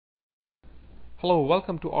Hello,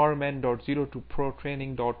 welcome to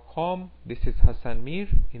RMAN.0to-pro-training.com. This is Hassan Mir.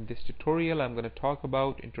 In this tutorial, I'm going to talk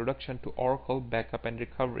about Introduction to Oracle Backup and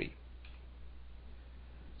Recovery.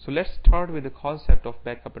 So let's start with the concept of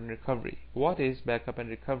backup and recovery. What is backup and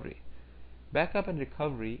recovery? Backup and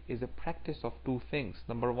recovery is a practice of two things.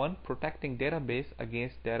 Number one, protecting database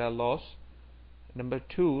against data loss. Number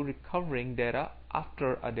two, recovering data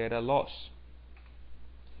after a data loss.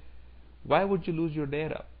 Why would you lose your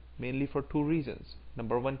data? Mainly for two reasons.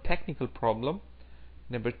 Number one, technical problem.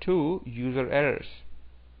 Number two, user errors.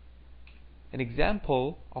 An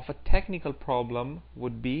example of a technical problem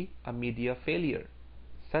would be a media failure,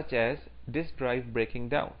 such as disk drive breaking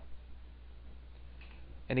down.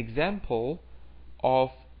 An example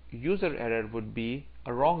of user error would be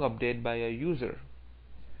a wrong update by a user.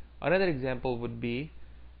 Another example would be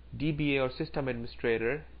DBA or system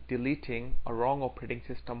administrator deleting a wrong operating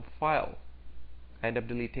system file, end up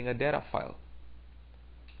deleting a data file.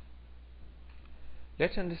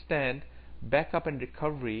 Let's understand backup and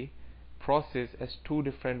recovery process as two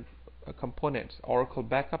different components, Oracle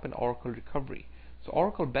backup and Oracle recovery. So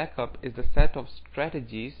Oracle backup is the set of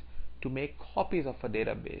strategies to make copies of a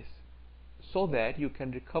database so that you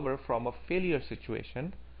can recover from a failure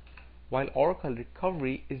situation, while Oracle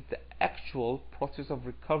recovery is the actual process of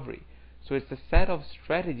recovery. So it's a set of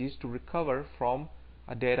strategies to recover from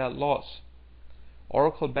a data loss.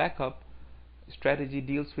 Oracle backup strategy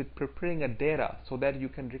deals with preparing a data so that you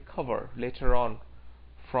can recover later on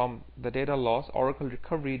from the data loss. Oracle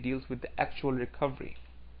recovery deals with the actual recovery.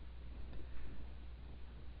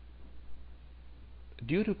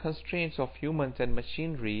 Due to constraints of humans and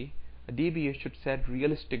machinery, a DBA should set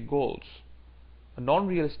realistic goals. A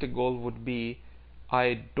non-realistic goal would be,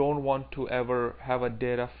 I don't want to ever have a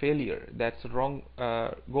data failure. That's a wrong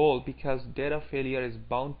goal, because data failure is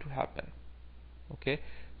bound to happen. Okay,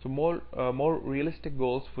 so more realistic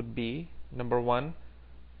goals would be, number one,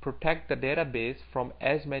 protect the database from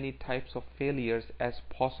as many types of failures as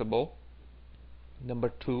possible. Number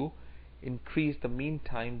two, increase the mean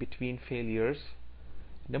time between failures.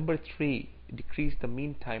 Number three, decrease the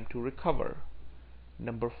mean time to recover.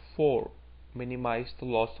 Number four, minimize the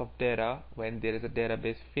loss of data when there is a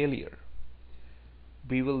database failure.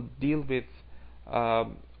 We will deal with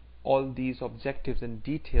all these objectives in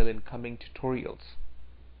detail in coming tutorials.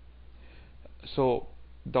 So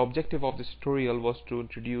the objective of this tutorial was to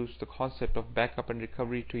introduce the concept of backup and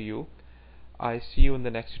recovery to you. I see you in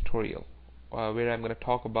the next tutorial where I'm going to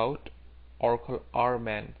talk about Oracle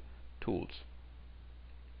RMAN tools.